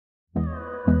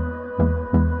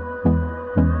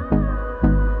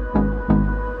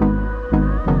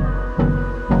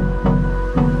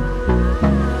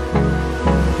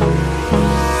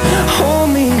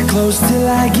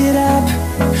I get up.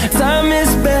 Time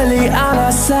is barely on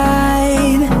our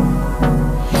side.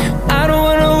 I don't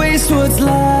wanna waste what's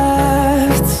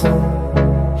left.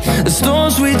 The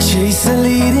storms we chase are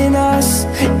leading us,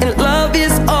 and love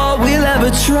is all we'll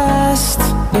ever trust.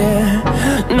 Yeah,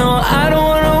 no, I don't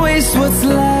wanna waste what's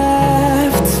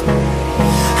left.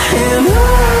 And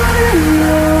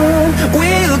on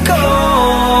we'll go,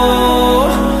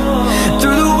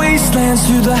 through the wastelands,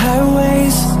 through the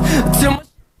highways, till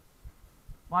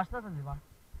Başla hadi bak.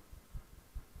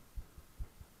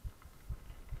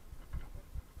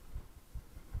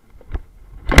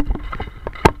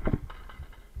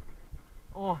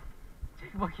 Oh.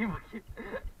 Çek bakayım.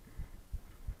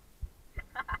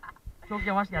 Çok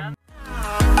yavaş geldi.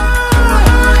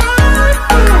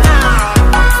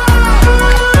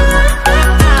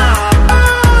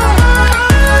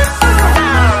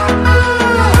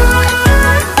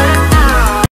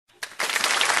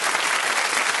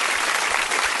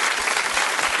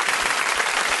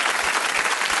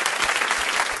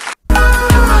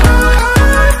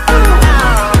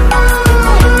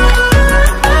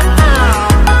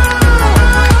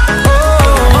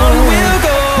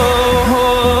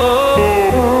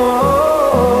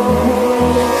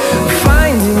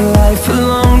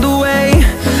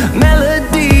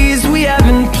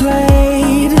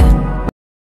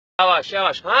 Yavaş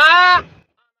yavaş. Ha?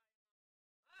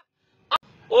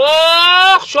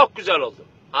 Oh, çok güzel oldu.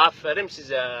 Aferin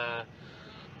size.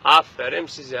 Aferin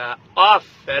size.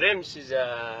 Aferin size.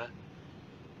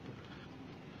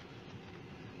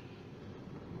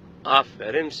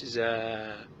 Aferin size.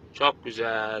 Çok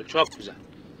güzel, çok güzel.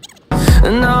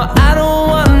 No, I don't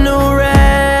want no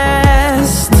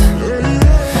rest.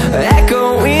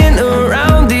 Echoing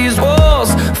around these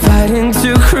walls, fighting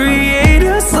to create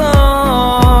a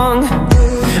song.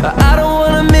 I don't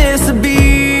wanna miss a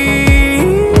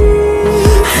beat.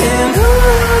 And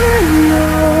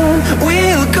on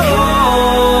we'll go,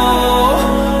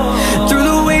 through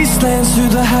the wastelands, through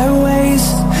the highways,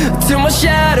 till my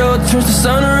shadow turns to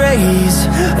sun rays.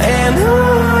 And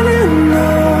on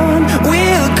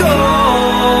we'll go,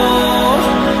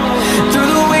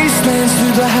 through the wastelands,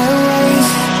 through the highways,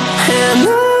 and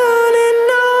on.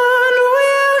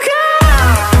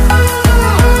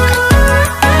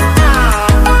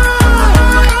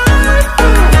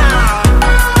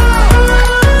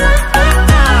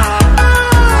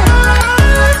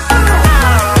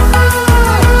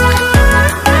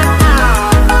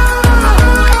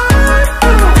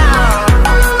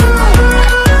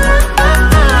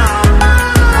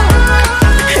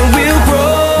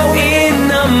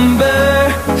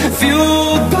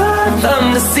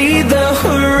 See the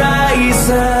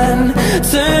horizon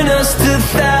turn us to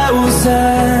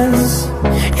thousands,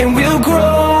 and we'll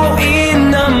grow